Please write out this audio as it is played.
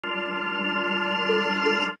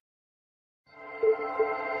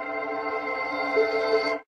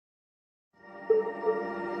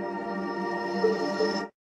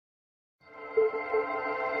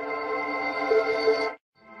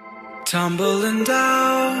tumbling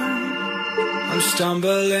down, I'm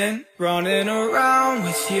stumbling, running around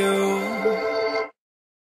with you.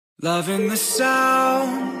 Loving the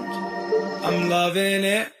sound, I'm loving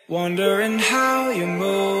it, wondering how you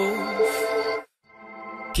move.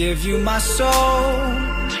 Give you my soul,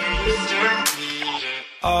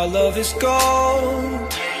 our love is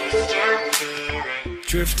gold,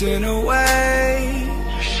 drifting away.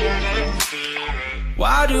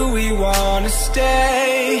 Why do we wanna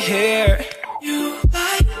stay here? You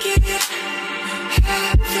like it,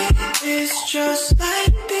 heaven is just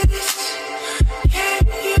like this. Can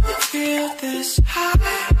you feel this high,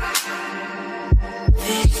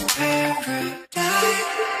 this paradise?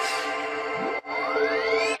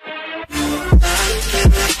 You like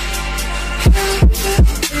it, heaven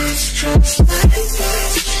is just like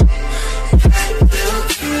this. Can you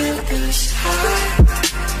feel this high?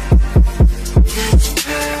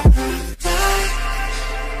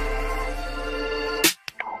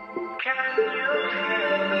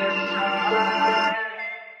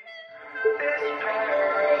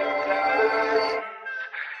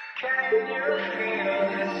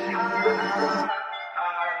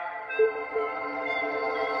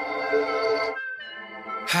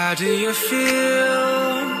 How do you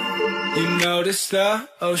feel? You notice the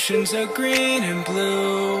oceans are green and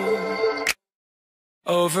blue.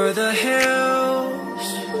 Over the hills,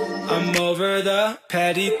 I'm over the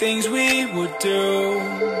petty things we would do.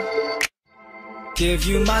 Give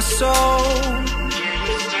you my soul,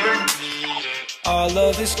 our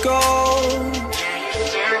love is gold,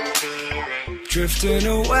 drifting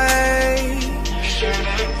away.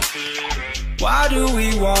 Why do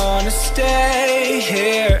we wanna stay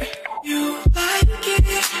here? You like it,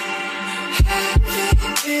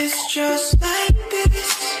 heaven is just like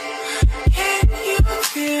this. Can you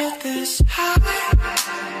feel this high,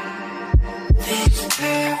 this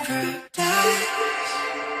paradise?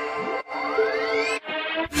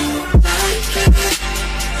 You like it,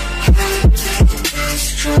 heaven is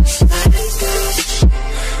just like this.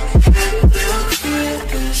 Can you feel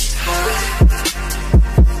this high?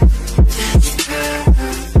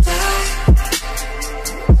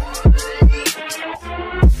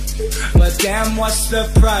 But damn, what's the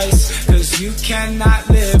price? Cause you cannot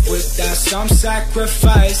live without some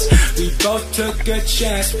sacrifice. We both took a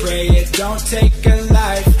chance, pray it don't take a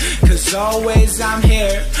life. Cause always I'm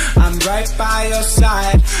here, I'm right by your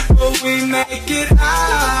side. Will we make it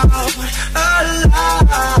out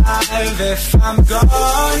alive? If I'm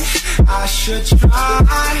gone, I should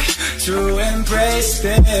try to embrace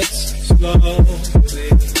this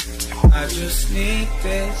slowly. I just need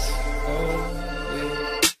this. Oh.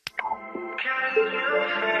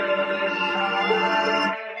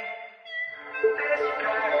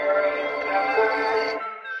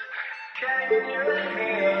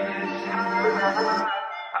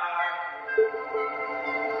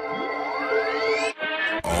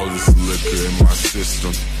 All this liquor in my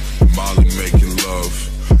system, Molly making love,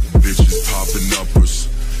 bitches popping uppers,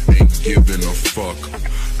 ain't giving a fuck.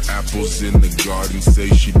 Apples in the garden, say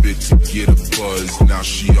she bit to get a buzz. Now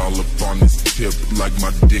she all up on this tip like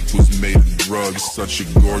my dick was made of drugs. Such a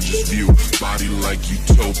gorgeous view, body like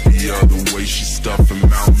utopia. The way she stuff and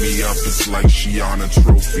mount me up, it's like she on a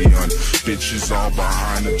trophy hunt. Bitches all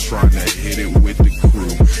behind her trying to hit it with the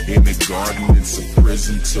crew. In the garden, it's a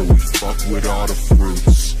prison till we fuck with all the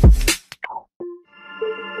fruits.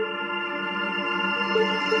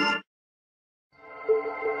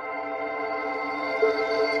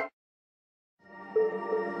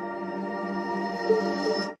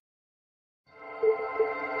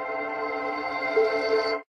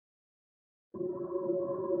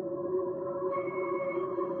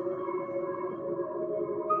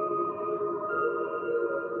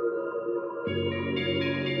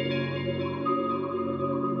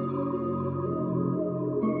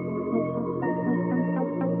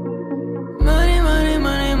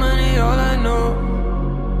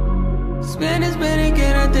 Spend it,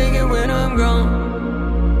 can I take it when I'm gone?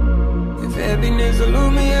 If happiness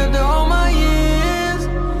elude me after all my years,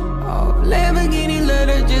 off Lamborghini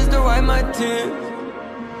leather just to wipe my tears.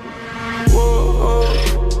 Whoa, whoa,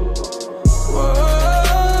 whoa,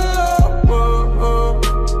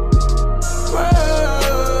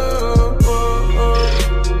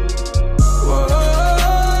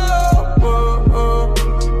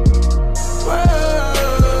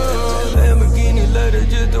 Lamborghini leather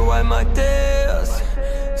just to wipe my tears.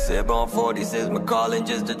 Sip on 46 McCollin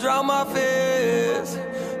just to drown my fears.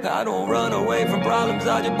 I don't run away from problems,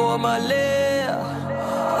 I just boil my lip.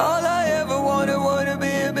 All I ever wanted was to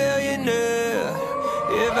be a billionaire.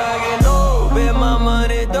 If I get low, bet my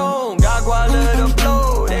money don't got quality to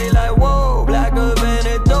flow. They like, what?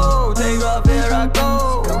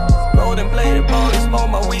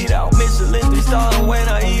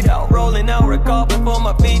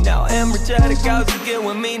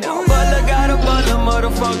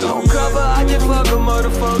 motherfucker. Don't cover, I just fuck a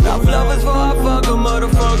motherfucker. Got flowers for I fuck a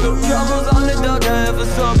motherfucker. Troubles on the duck, I have a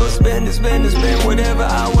sucker. Spend, whatever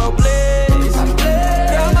I will please.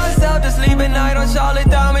 Got myself to sleep at night on Charlotte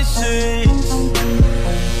Diamond sheets.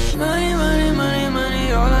 Money, money, money,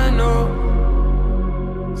 money, all I know.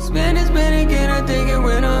 Spend again, I take it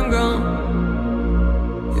when I'm gone.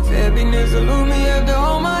 If happiness elude me after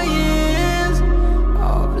all my years,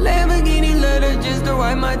 I'll Lamborghini letter just to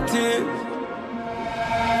wipe my tears.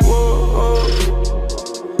 Whoa, whoa,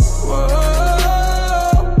 whoa,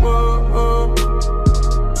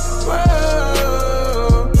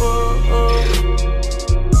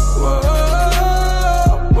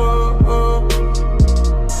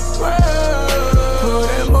 Pull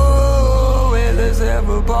that more, let's have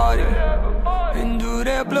a party and do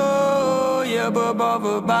that blow, yeah, but above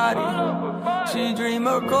her body. She dream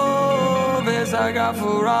of Corvettes, I got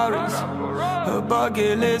Ferraris. Her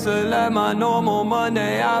bucket list look like my normal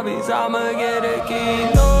Monday hobbies. I'ma get a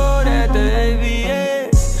keynote at the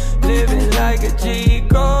AVS, living like a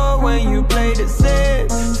Chico when you play the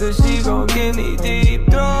set. So she gon' give me deep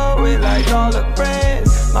throat with like all her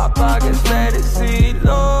friends. My pocket's fat as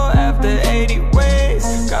CeeLo after 80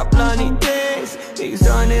 ways. Got plenty days, niggas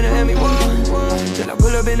starting in a Hemi war. Then I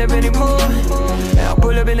pull up in the Benny Moore, and I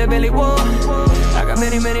pull up in the Bentley war. I got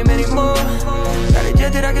many, many, many more. Got a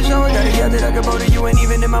jet that I can show it, got a yacht that I can boat it. You ain't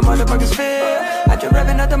even in my motherfucking sphere. I just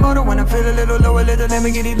revving out the motor when I feel a little lower. Little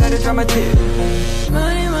Lamborghini, let it dry my tears.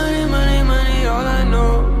 Money, money, money, money, all I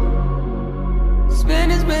know.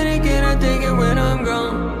 Spend again, I take it when I'm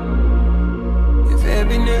gone. If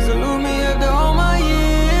happiness elude me after all my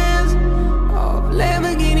years, I'll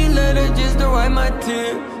Lamborghini letter just to wipe my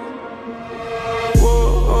tears.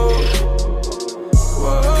 Whoa, whoa.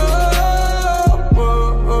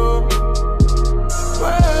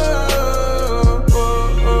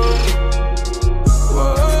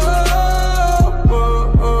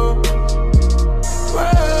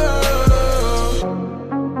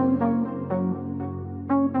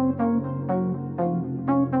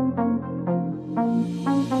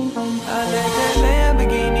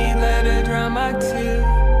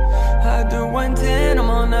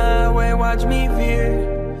 Watch me veer.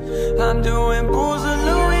 I'm doing pools of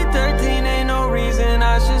Louis 13. Ain't no reason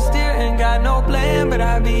I should steer. Ain't got no plan, but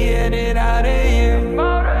I be headed out of here.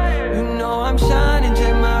 You know I'm shining.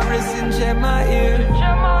 Check my wrist and check my ear.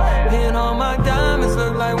 And all my diamonds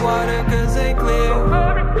look like water cause they clear.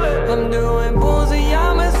 I'm doing pools of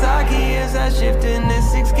Yamasaki as I shift in the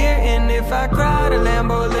 6th gear. And if I cry, the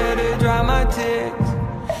Lambo let it dry my tears.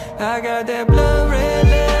 I got that blood red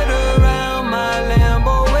letter around my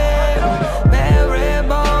Lambo.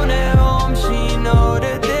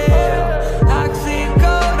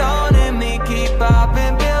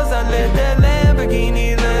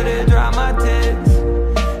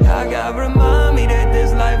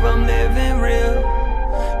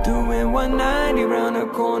 Round the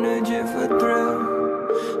corner just for thrill.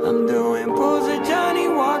 I'm doing pose of Johnny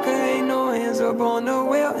Walker, ain't no hands up on the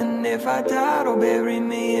wheel. And if I die, don't bury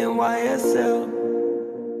me in YSL.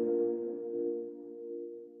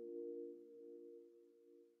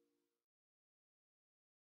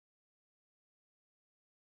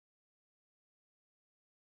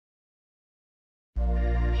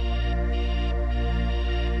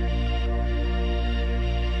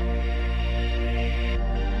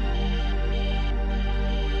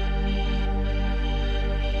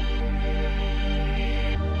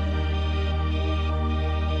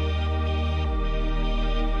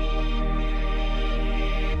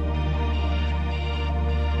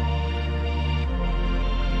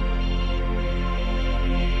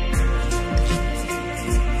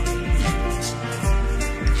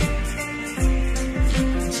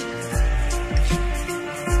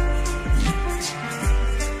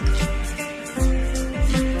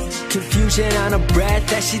 On her breath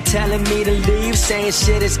that she telling me to leave, saying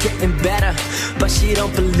shit is getting better, but she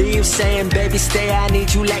don't believe, saying baby stay, I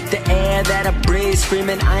need you like the air that I breathe,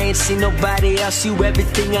 screaming I ain't seen nobody else, you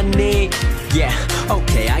everything I need. Yeah,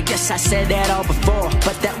 okay, I guess I said that all before,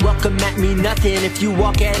 but that welcome at me nothing if you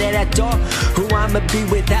walk out of that door. Who I'ma be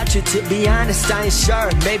without you, to be honest I ain't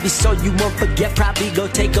sure. Maybe so you won't forget, probably go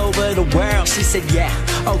take over the world. She said yeah,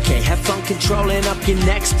 okay, have fun controlling up your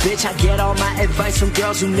next bitch. I get all my advice from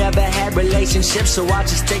girls who never had relationships, so I'll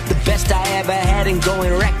just take the best I ever had and go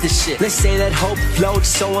and wreck the shit. Let's say that hope floats,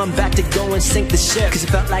 so I'm about to go and sink the ship. Cause it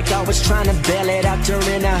felt like I was trying to bail it out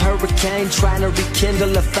during a hurricane, trying to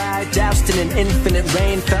rekindle a fire doused in an infinite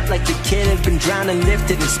rain. Felt like the kid had been drowned and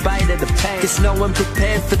lifted in spite of the pain. Guess no one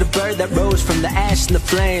prepared for the bird that rose from the ash and the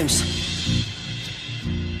flames.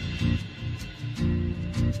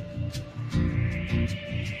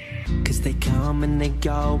 come and they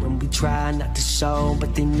go, and we try not to show,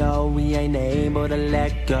 but they know we ain't able to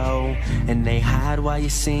let go. And they hide while you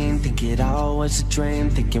sing, think it all was a dream,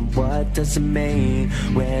 thinking what does it mean?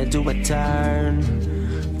 Where do I turn?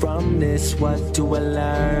 From this, what do I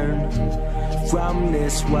learn? From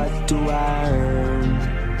this, what do I earn?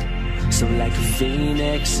 So like a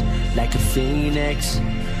phoenix,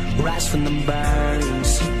 rise from the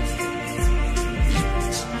burns.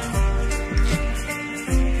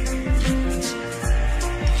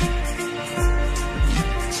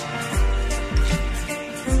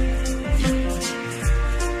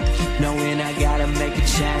 Knowing I gotta make a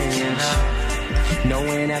change,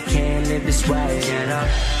 knowing I can't live this way.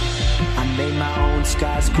 I made my own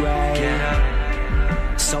skies gray,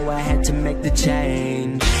 so I had to make the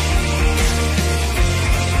change.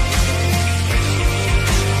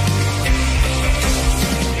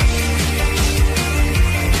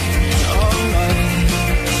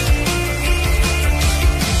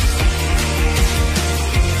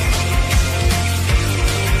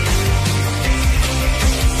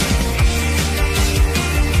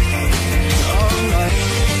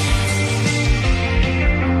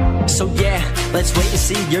 So yeah, let's wait and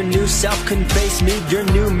see. Your new self couldn't face me, your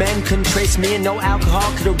new men couldn't trace me, and no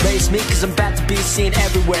alcohol could erase me, cause I'm about to be seen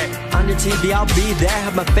everywhere. On your TV I'll be there,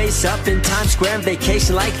 have my face up in Times Square, and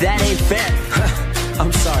vacation like that ain't fair.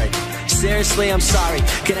 I'm sorry, seriously I'm sorry.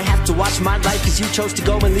 Gonna have to watch my life cause you chose to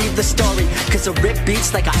go and leave the story. Cause I rip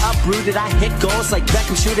beats like I uprooted, I hit goals like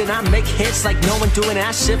Beckham shooting, I make hits like no one doing,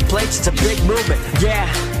 I shift plates, it's a big movement, yeah.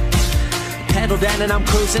 Pedal down and I'm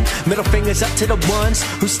cruising, middle fingers up to the ones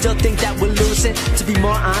who still think that we're losing. To be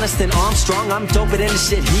more honest than Armstrong, I'm doper than the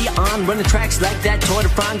shit he on. Running tracks like that Tour de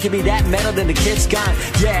France, give me that medal then the kid's gone,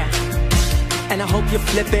 yeah. And I hope you're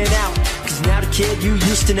flipping out, cause now the kid you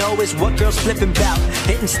used to know is what girls flipping bout.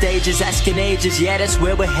 Hitting stages, asking ages, yeah that's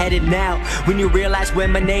where we're headed now. When you realize where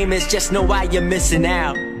my name is, just know why you're missing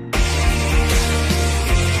out.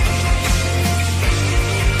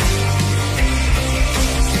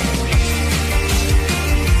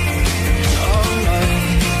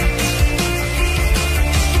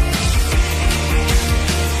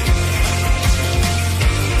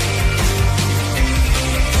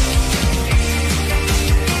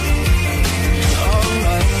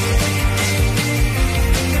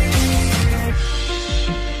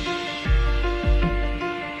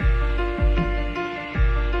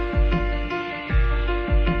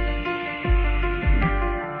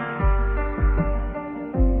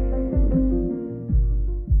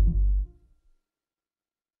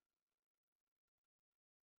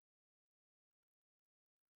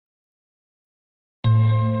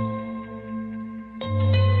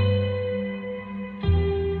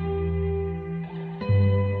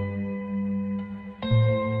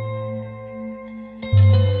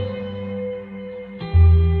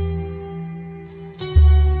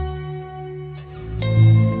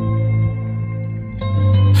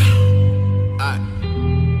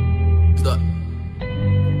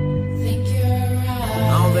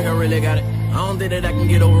 That I can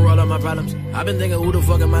get over all of my problems. I've been thinking who the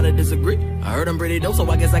fuck am I to disagree? I heard I'm pretty dope, so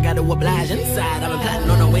I guess I gotta oblige inside. I've been plotting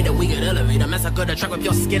on the way that we could elevate. I massacre the track with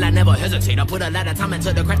your skill, I never hesitate. I put a lot of time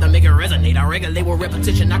into the craft to make it resonate. I regulate with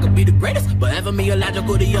repetition, I could be the greatest, but ever me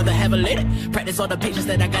illogical, the other have elated. Practice all the patience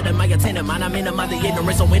that I got in my attendant mind. I minimize the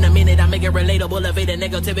ignorance, so in a minute I make it relatable, evading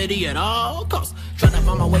negativity at all costs. Trying to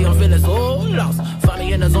find my way, I'm feeling so lost. Find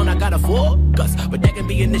me in the zone, I gotta focus, but that can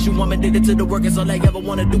be an issue. I'm addicted to the work, it's all I ever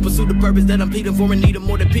wanna do. Pursue the purpose that I'm pleading for and need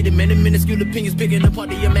more than pity. Many minuscule opinions picking apart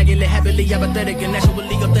the immaculate, happily apathetic and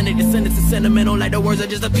actually authentic. Descendants is sentimental, like the words are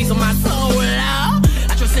just a piece of my soul.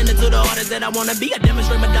 I transcend it to the artist that I wanna be. I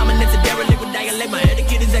demonstrate my dominance and derelict with dialect. My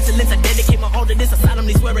etiquette is excellence. I dedicate my all to this. I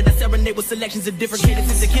solemnly swear it. I serenade with selections of different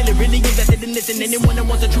cadences to kill it. Really invested in this, and anyone that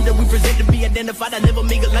wants the truth that we present to be identified. I live a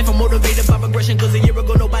meager life. I'm motivated by progression. Cause a year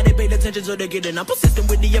ago nobody paid attention to the getting. I'm persistent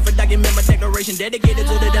with the effort. Document my declaration. Dedicated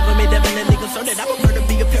to the devil. Me definitely concerned that I prefer to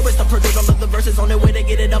be a purist. I purged all of the verses on the way to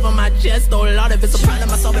get it off of my chest. Oh Lord, if it's a problem,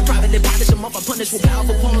 I solve it privately. Polish them off. I punish with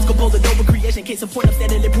powerful poems. Compose a noble creation. Case in point, I'm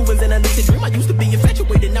steadily proving in a lucid dream. I used to be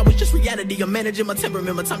infatuated. Now it's just reality. I'm managing my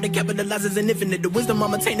temperament. My time to capitalize is infinite. The wisdom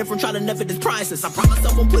I'm attaining from trial and effort is priceless. I promise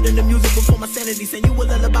I won't put in the music before my sanity. Send you a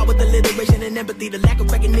lullaby with alliteration and empathy. The lack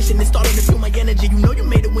of recognition is starting to fuel my energy. You know you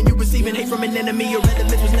made it when you receiving hate from an enemy. Your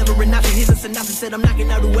relevance was never an option. Here's a synopsis. Said I'm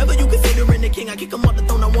knocking out whoever you considering the king. I kick him off the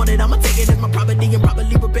throne. I want it. I'ma take it as my property and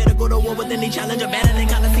properly prepare to go to war with any challenge. I'm battling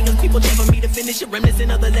coliseums. People cheer for me to finish it.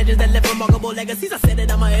 Reminiscing of the legends that left remarkable legacies. I said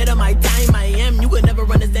it, I'm ahead of my time. I am. You could never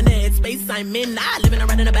understand the headspace I'm in. Living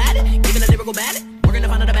around in a bad it, giving a lyrical ballad. working to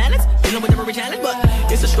find out the balance, dealing with every challenge, but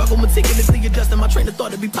it's a struggle, meticulously adjusting my train of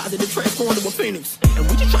thought to be positive, transform to a phoenix. And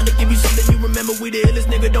we just trying to give you something you remember, we the illest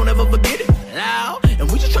nigga, don't ever forget it. Loud. And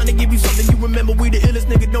we just trying to give you something you remember, we the illest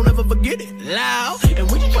nigga, don't ever forget it. Loud. And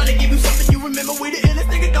we just trying to give you something you remember, we the illest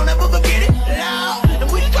nigga, don't ever forget it. Loud. And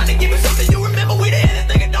we just trying to give you something you remember, we the illest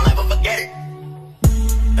nigga, don't ever forget it.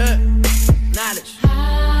 Knowledge.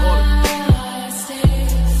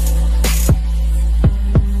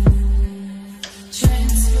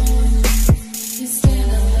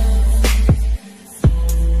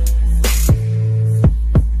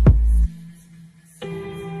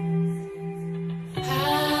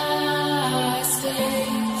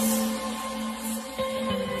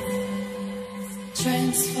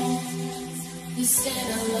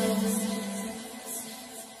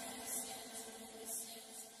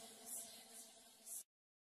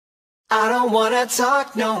 I don't wanna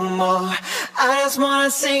talk no more. I just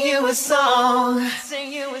wanna sing you a song.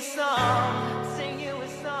 Sing you a song. Sing you a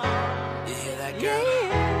song. You hear that, girl?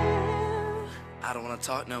 Yeah. I don't wanna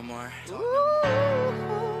talk no more. Ooh,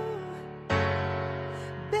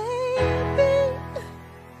 baby.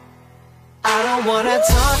 I don't wanna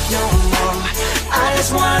talk no more. I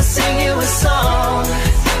just wanna sing you a song.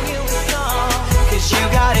 Sing you a song. 'Cause you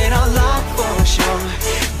got it on lock for sure.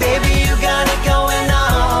 Baby, you got it going on.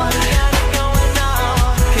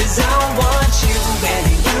 I want you and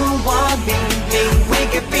you want me. We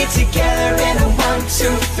could be together in a 1,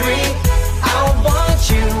 2, 3. I want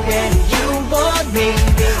you and you want me.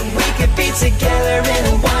 We could be together in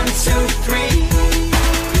a 1, 2, 3.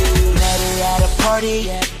 Met her at a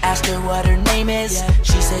party, asked her what her name is.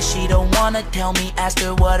 She says she don't wanna tell me, asked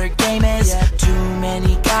her what her game is. Too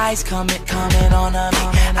many guys coming on me.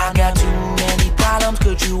 I got too many problems,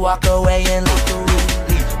 could you walk away and leave the room?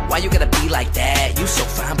 Why you gotta be like that? You so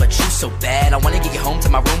fine, but you so bad. I wanna get you home to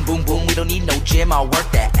my room, boom, boom. We don't need no gym, I'll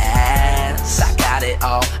work that ass. I got it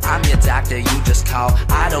all, I'm your doctor, you just call.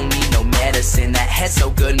 I don't need no medicine, that head's so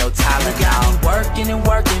good, no Tylenol. You got me working and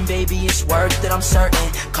working, baby, it's worth it, I'm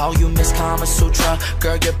certain. Call you Miss Kama Sutra,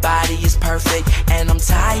 girl, your body is perfect. And I'm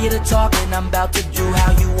tired of talking, I'm about to do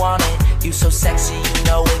how you want it. You so sexy, you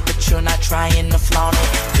know it, but you're not trying to flaunt it,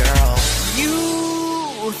 girl. You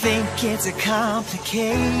think it's a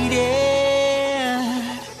complicated,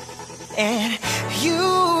 and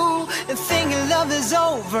you think love is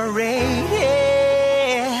overrated.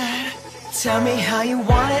 Tell me how you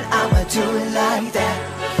want it, I'ma do it like that.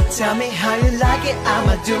 Tell me how you like it,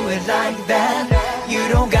 I'ma do it like that. You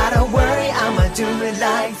don't gotta worry, I'ma do it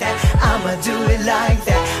like that. I'ma do it like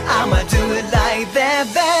that. I'ma do it like that,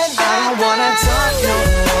 that. I don't wanna talk no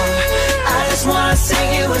more. I just wanna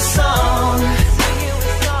sing you a song.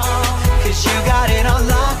 'Cause you got it on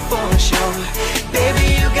lock for sure. Baby,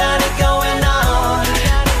 you got it going on.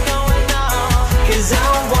 'Cause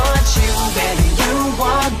I want you and you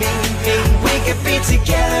want me. We could be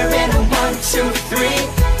together in a 1, 2, 3.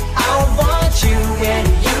 I want you and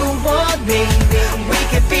you want me. We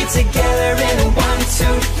could be together in a 1,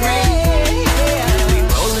 2, 3. We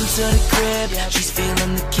roll into the crib, she's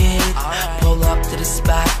feeling the kid. Pull up to the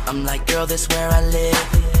spot, I'm like, girl, this where I live.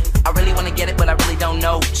 I really wanna get it, but I really don't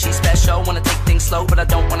know. She's special, wanna take things slow, but I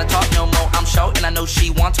don't wanna talk no more. I'm short and I know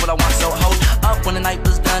she wants what I want, so hold up. When the night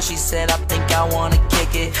was done, she said, I think I wanna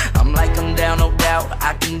kick it. I'm like, I'm down, no doubt,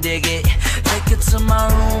 I can dig it. Take it to my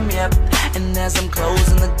room, yep. And as I'm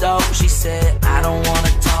closing the door, she said, I don't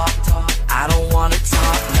wanna talk. I don't wanna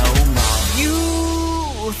talk no more. You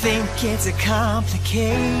think it's a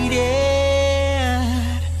complicated,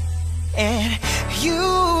 and you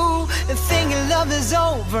think love is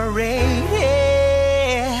overrated.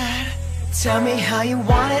 Tell me how you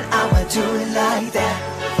want it, I'ma do it like that.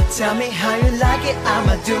 Tell me how you like it,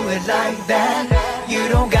 I'ma do it like that. You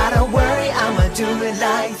don't gotta worry, I'ma do it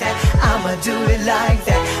like that. I'ma do it like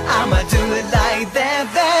that. I'ma do it like that,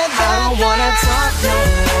 that, that. I don't wanna talk no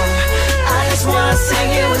more. I just wanna sing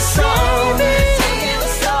you a song.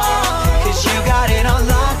 'Cause you got it on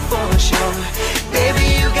lock for sure. Baby,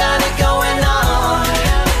 you got it going on.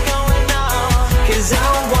 'Cause I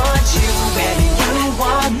want you and you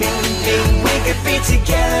want me. We could be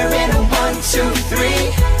together in a 1, 2, 3.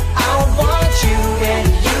 I want you and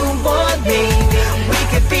you want me. We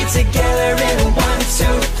could be together in a 1,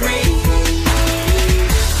 2, 3.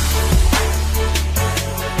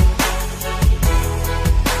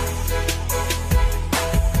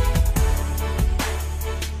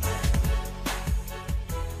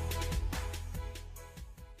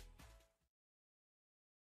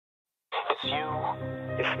 It's you,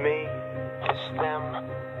 it's me, it's them,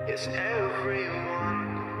 it's everyone.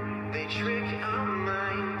 They trick our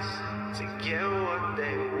minds to get what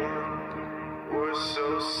they want. We're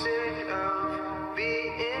so sick of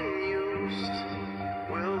being used.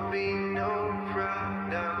 We'll be no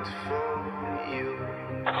product for you.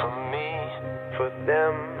 For me, for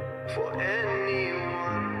them, for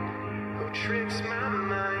anyone who tricks my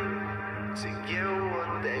mind to get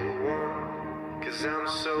what they want. 'Cause I'm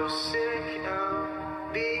so sick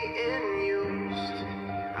of being used.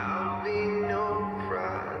 I'll be no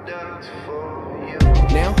product for you.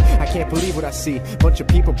 Now, I can't believe what I see. Bunch of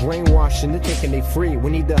people brainwashed into thinking they free.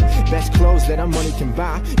 We need the best clothes that our money can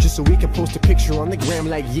buy, just so we can post a picture on the gram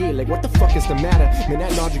like, yeah, like what the fuck is the matter? Man,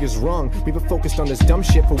 that logic is wrong. We've been focused on this dumb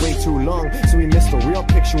shit for way too long, so we missed the real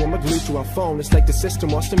picture when we're glued to our phone. It's like the system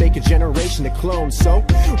wants to make a generation of clones, so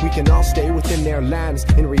we can all stay within their lines.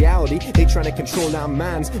 In reality, they try to control our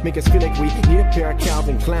minds, make us feel like we need a pair of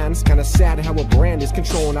Calvin Kleins. Kinda sad how a brand is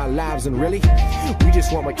controlling our lives, and really, we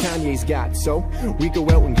just want what Kanye's got, so we go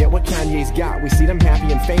out and get what Kanye's got. We see them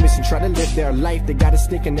happy and famous and try to live their life. They got us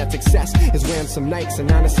thinking that success is wearing some Nikes,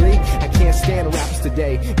 and honestly, I can't stand rappers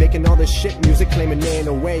today making all this shit music, claiming they in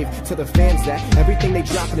a wave. To the fans that everything they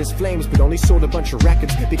dropping is flames, but only sold a bunch of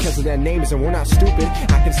records because of their names, and we're not stupid.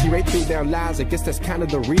 I can see right through their lies. I guess that's kind of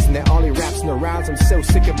the reason that all he raps in the rise. I'm so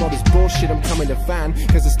sick of all this bullshit I'm coming to find,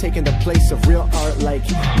 'cause it's taking the place of real art like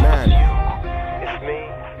mine. It's me,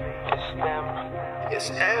 it's them,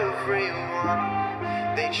 it's everyone.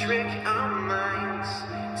 They trick our minds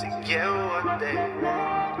to get what they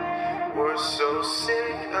want. We're so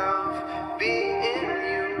sick of being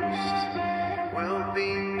used. We'll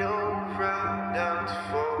be no product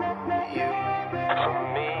for you. For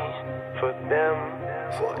me, for them,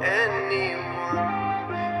 for anyone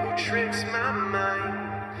who tricks my mind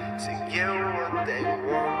to get what they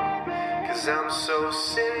want. 'Cause I'm so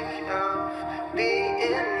sick of being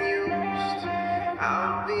used.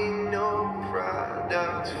 I'll be no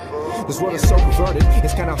product for This world is so perverted,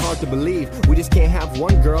 it's kinda hard to believe. We just can't have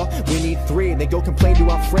one girl, we need three. They go complain to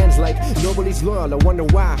our friends like nobody's loyal. I wonder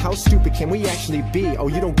why, how stupid can we actually be? Oh,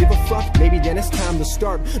 you don't give a fuck? Maybe then it's time to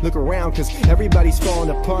start. Look around, 'cause everybody's falling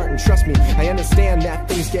apart. And trust me, I understand that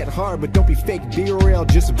things get hard, but don't be fake, be real,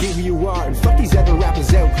 just be who you are. And fuck these other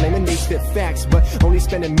rappers out claiming they spit facts, but only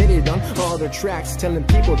spend a minute on all their tracks, telling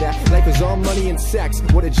people that life is all money and sex.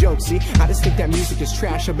 What a joke, see? I just think that music is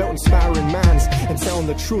trash, about inspiring minds and telling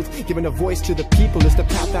the truth. Giving a voice to the people is the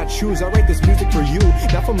path I choose. I write this music for you,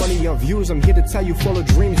 not for money or views. I'm here to tell you, full of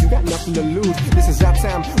dreams, you got nothing to lose. This is our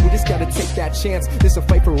time, we just gotta take that chance. This a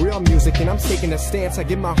fight for real music, and I'm taking a stance. I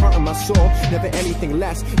give my heart and my soul, never anything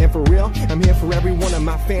less. And for real, I'm here for every one of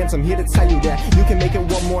my fans. I'm here to tell you that you can make it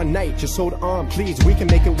one more night. Just hold on, please, we can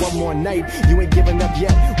make it one more night. You ain't giving up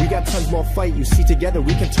yet, we got tons more fight. You see, together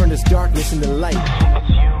we can turn this darkness into light. It's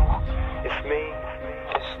you, it's me,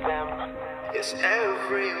 it's them, it's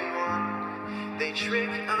everyone. They trick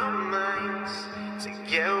our minds to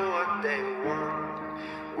get what they want.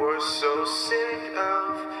 We're so sick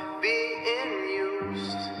of being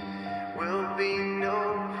used. We'll be no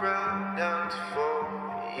product for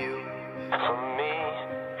you. For me,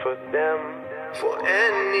 for them, for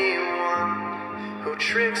anyone who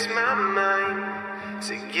tricks my mind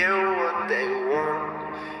to get what they want.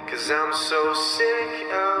 'Cause I'm so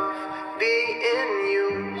sick of being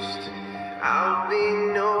used. I'll be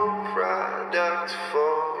no product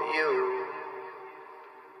for you.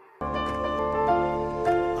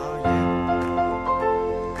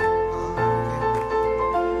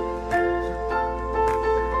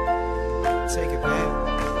 Take it back,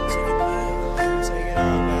 take it back, take it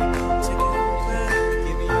all back, take it all back.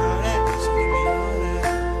 Give me all that, give me all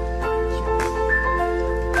that.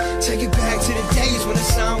 Take it back to the days when the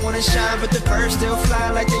sun wanna shine, but the birds still fly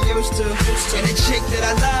like they used to. And the chick that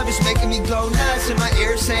I love is making me go nuts in my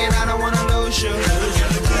ear, saying I don't wanna lose you. I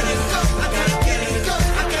gotta get it, go, I gotta get it, go,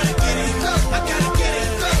 I gotta get it, go, I gotta get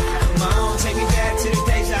it, go. Come on, take me back to the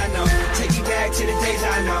days I know. Take me back to the days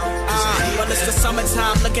I know. Well, it's the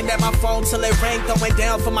summertime, looking at my phone till it ring. Throwing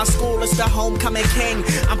down for my school, it's the homecoming king.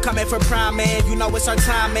 I'm coming for prime, man, you know it's our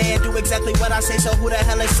time, man. Do exactly what I say, so who the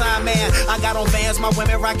hell is Simon, man? I got on Vans, my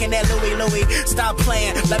women rocking that Louis Louis. Stop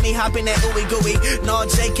playing, let me hop in that ooey gooey. No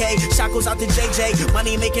JK, shackles out to JJ.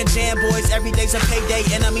 Money making jam boys, every day's a payday.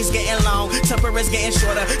 Enemies getting long, temper is getting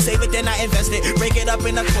shorter. Save it, then I invest it, break it up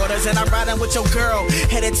in the quarters. And I'm riding with your girl,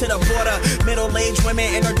 headed to the border. Middle-aged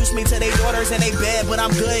women introduce me to their daughters in they bed, but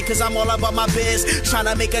I'm good, 'cause I'm all about my biz.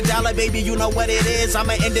 Tryna make a dollar, baby, you know what it is.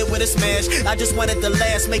 I'ma end it with a smash. I just wanted the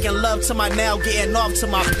last, making love to my now, getting off to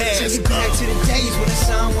my past. Take it back to the days when the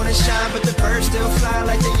sun wanna shine, but the birds still fly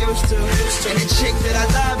like they used to. And the chick that I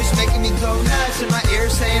love is making me go nuts in my ear,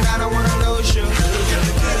 saying I don't wanna lose you. I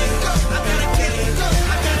gotta get it, go, I gotta get it, go,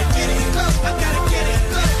 I gotta get it, go, I gotta get it,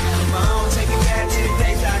 go. Come on, take it back.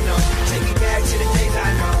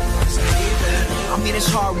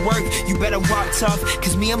 hard work, you better walk tough.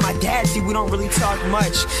 Cause me and my dad, see, we don't really talk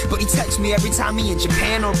much, but he texts me every time he in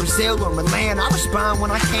Japan or Brazil or Milan. I respond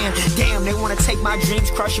when I can. Damn, they wanna take my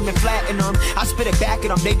dreams, crush them and flatten them. I spit it back at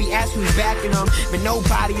them, they be asking who's backing them. But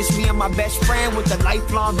nobody, it's me and my best friend with a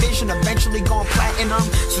lifelong vision, eventually going platinum.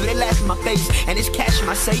 So they laugh in my face, and it's cash in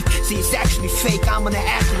my safe. See, it's actually fake, I'm on an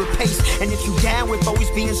accurate pace. And if you down with always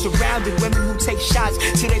being surrounded, women who take shots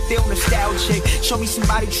till they feel nostalgic. Show me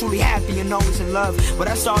somebody truly happy and always in love. But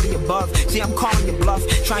that's all the above. See, I'm calling your bluff,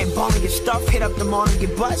 trying balling your stuff. Hit up the morning,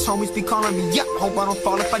 get butts. Homies be calling me up. Hope I don't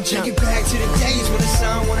fall if I jump. Take it back to the days when the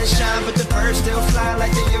sun wanna shine, but the birds still fly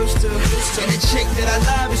like they used to. And the chick that I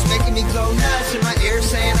love is making me go nuts in my ear,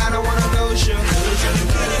 saying I don't wanna lose you. I gotta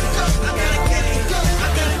get it, go. I gotta get it, go. I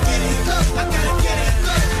gotta get it, go. I gotta get it,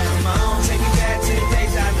 go. Come on, take it back to the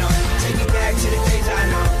days I know. Take it back to the days I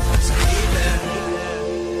know. So leave it.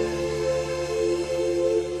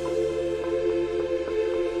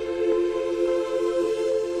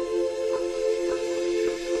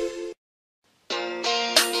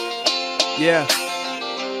 Yeah.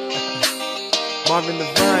 Marvin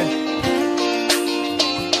Devine.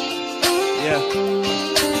 Yeah.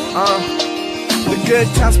 The good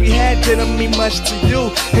times we had didn't mean much to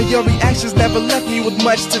you, and your reactions never left me with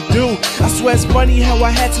much to do. I swear it's funny how I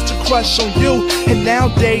had such a crush on you, and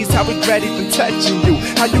nowadays I regret even touching you.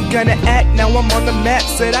 How you gonna act? Now I'm on the map.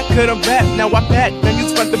 Said I couldn't rap, now I back. Then you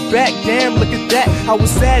spun the back. Damn, look at that. I was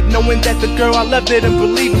sad knowing that the girl I loved didn't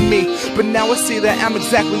believe in me, but now I see that I'm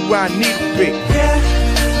exactly where I need to be. Yeah,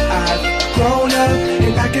 I've grown up,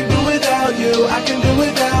 and I can do without you. I can do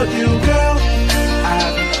without you, girl.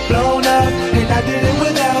 I've blown up, and I did it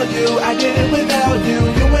without you. I did it without you.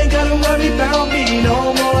 You ain't gotta worry about me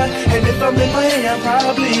no more. And if I'm in Miami, I'm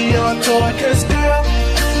probably on tour. Cause girl,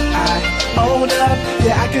 I own up.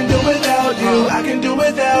 Yeah, I can do without you. I can do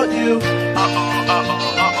without you.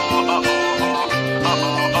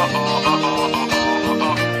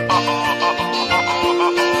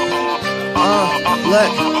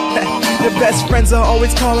 Look, your best friends are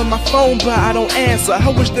always calling my phone, but I don't answer. I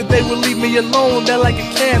wish that they would leave me alone, they're like a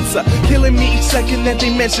cancer, killing me each second that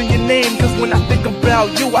they mention your name. Cause when I think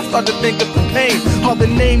about you, I start to think of the pain. All the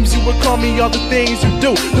names you would call me, all the things you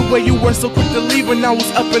do, the way you were so quick to leave when I was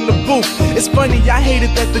up in the booth. It's funny, I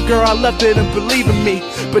hated that the girl I loved didn't believe in me,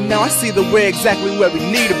 but now I see that we're exactly where we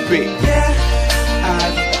need to be. Yeah,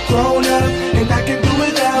 I've grown up, and I can do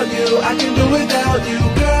without you. I can do without you,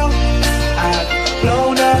 girl. I've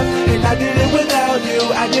blown up, and I did it without you.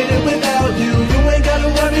 I did it without you. You ain't gotta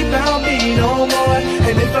worry about me no more.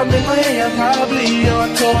 And if I'm in Miami, I'm probably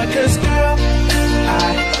on tour. Cause girl,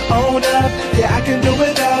 I own up. Yeah, I can do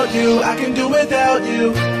without you. I can do without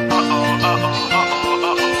you.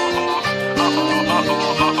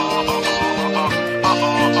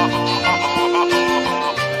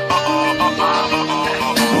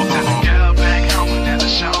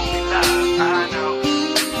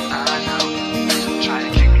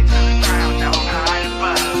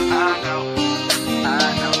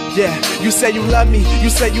 Yeah, you say you love me, you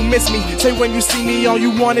say you miss me. Say when you see me, all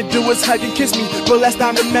you wanna do is hug and kiss me. But last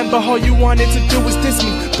time, remember, all you wanted to do was diss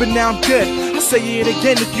me. But now I'm good, I'll say it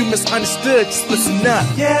again if you misunderstood. Just listen up.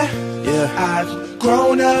 Yeah, I've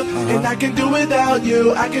grown up, and I can do without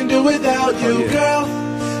you. I can do without you, girl.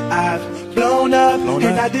 I've blown up,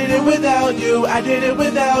 and I did it without you. I did it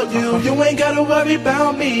without you. You ain't gotta worry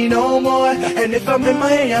about me no more. And if I'm in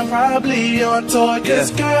Miami, I'm probably on tour.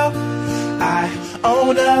 Cause girl, I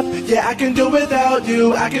own up. Yeah, I can do without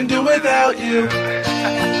you. I can do without you.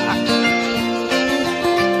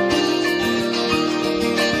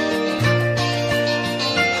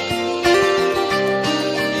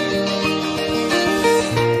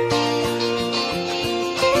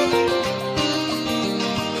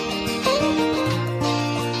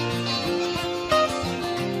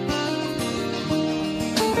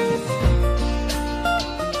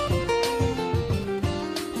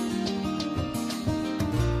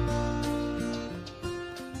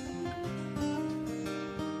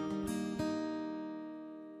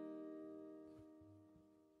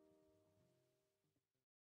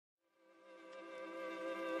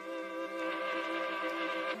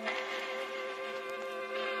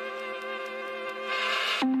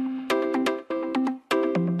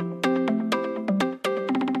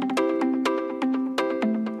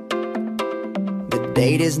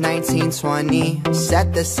 Date is 1920,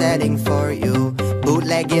 set the setting for you.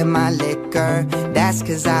 Bootlegging my liquor, that's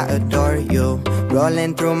cause I adore you.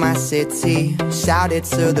 Rolling through my city, shout it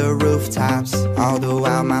to the rooftops, all the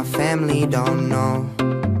while my family don't know.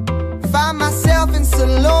 Find myself in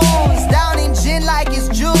saloons, downing gin like it's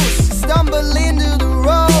juice. Stumble into the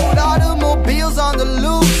road, automobile bills on the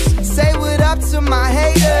loose. Say what up to my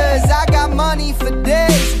haters, I got money for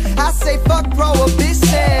days. I say fuck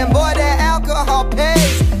prohibition, boy that alcohol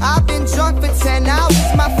pays. I've been drunk for 10 hours,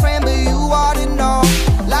 my friend, but you ought to know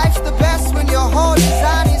life's the best when your heart is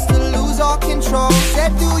honest to lose all control.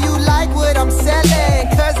 Said do you like what I'm selling,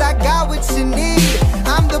 cause I got what you need.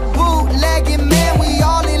 I'm the bootlegging man, we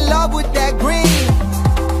all in love with that green.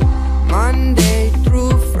 Monday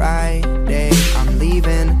through Friday, I'm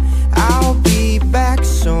leaving. I'll be back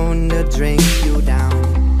soon to drink you down.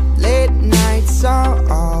 Late nights are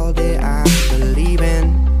all that I believe in.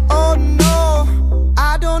 Oh no,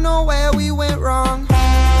 I don't know where we went wrong.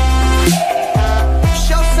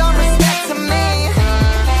 Show some respect to me.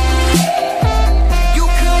 You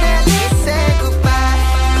could at least say goodbye.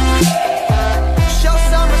 Show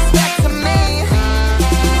some respect to me.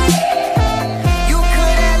 You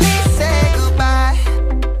could at least say goodbye.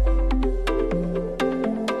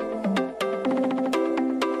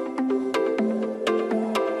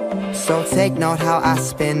 So take note how I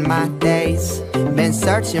spend my days. Been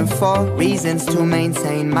searching for reasons to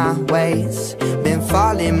maintain my ways. Been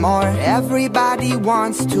falling more, everybody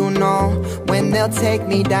wants to know when they'll take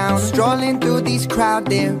me down. Strolling through these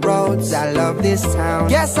crowded roads, I love this town.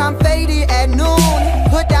 Guess I'm faded at noon,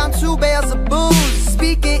 put down 2 bales of booze.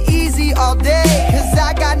 Speaking easy all day, cause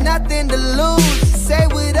I got nothing to lose. Say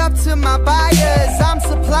what up to my buyers, I'm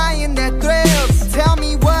supplying their thrills. Tell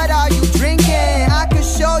me what are you drinking, I can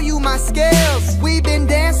show you my skills. We've been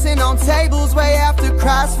dancing on tables way after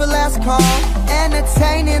cries for last call.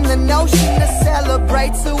 Entertaining the notion to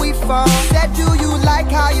celebrate till we fall. Said do you like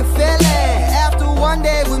how you feeling, after one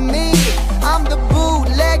day with me. I'm the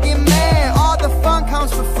bootlegging man, all the fun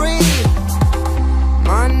comes for free.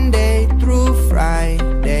 Monday through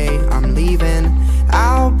Friday, I'm leaving.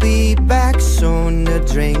 I'll be back soon to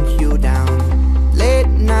drink you down. Late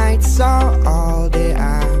nights are all that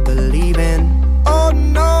I believe in. Oh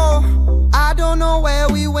no, I don't know where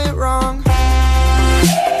we went wrong.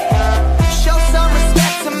 Show some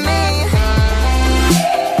respect to me.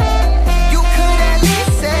 You could at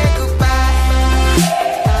least say goodbye.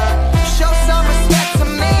 Show some respect to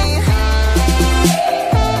me.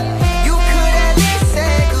 You could at least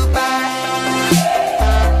say goodbye.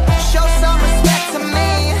 Show some respect to me.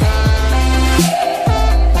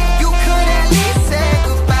 You could at least say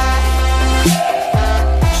goodbye.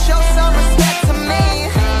 Show some respect to me.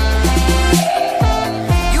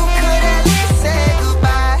 You could at least say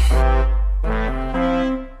goodbye.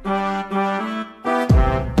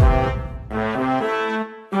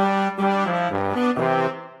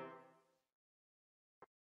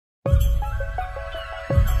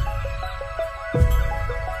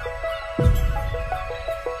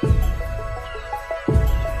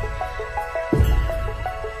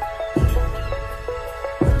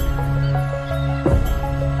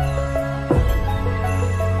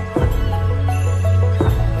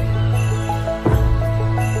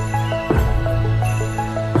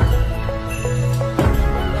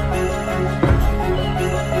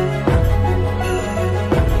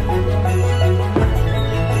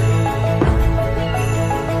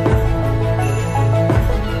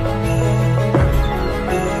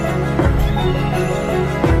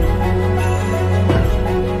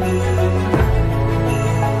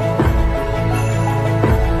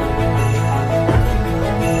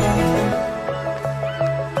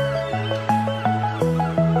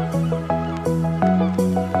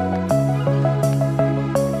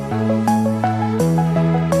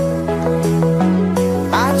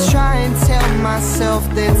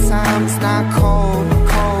 That time's not cold,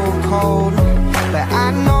 cold, cold. But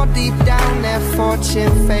I know deep down that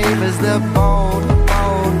fortune favors the bold,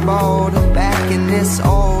 bold, bold. Back in this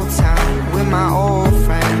old town with my old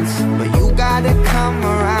friends, but you gotta come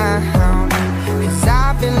around, cause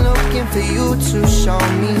I've been looking for you to show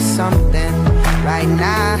me something right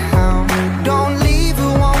now. Don't leave,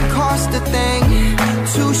 it won't cost a thing.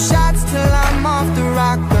 2 shots till I'm off the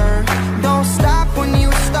rocker. Don't stop when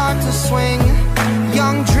you start to swing.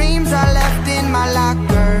 Young dreams are left in my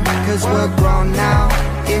locker, cause we're grown now,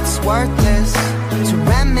 it's worthless to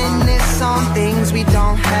reminisce on things we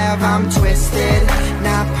don't have. I'm twisted,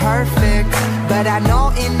 not perfect, but I know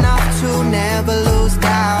enough to never lose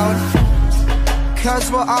doubt. Cause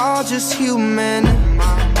we're all just human,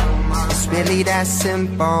 it's really that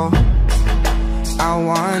simple. I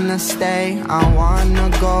wanna stay, I wanna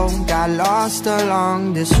go. Got lost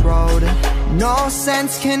along this road, no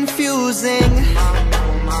sense confusing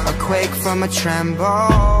a quake from a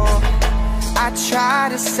tremble. I try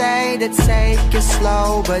to say to take it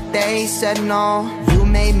slow, but they said no. You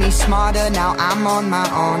made me smarter, now I'm on my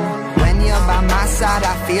own. When when you're by my side,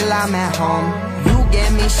 I feel I'm at home. You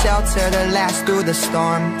give me shelter to last through the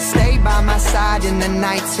storm. Stay by my side in the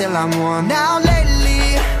night till I'm warm. Now lately,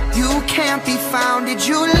 you can't be found. Did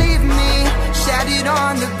you leave me shattered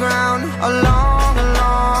on the ground? A long,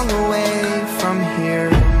 long way from here.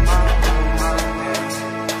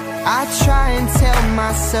 I try and tell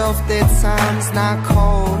myself that time's not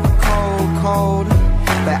cold, cold, cold.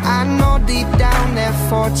 But I know deep down that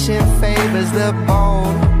fortune favors the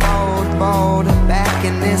bold, bold, bold. Back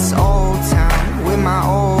in this old town with my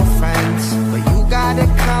old friends. But you gotta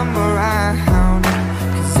come around,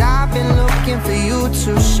 'cause I've been looking for you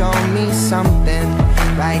to show me something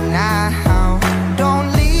right now. Don't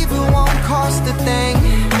leave, it won't cost a thing.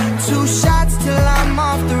 2 shots till I'm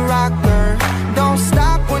off the rocker. Don't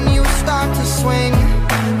stop when you start to swing.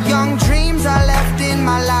 Young dreams I left in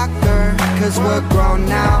my locker, 'cause we're grown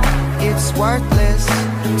now, it's worthless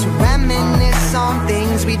to reminisce on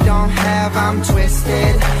things we don't have. I'm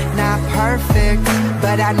twisted, not perfect,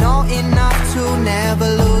 but I know enough to never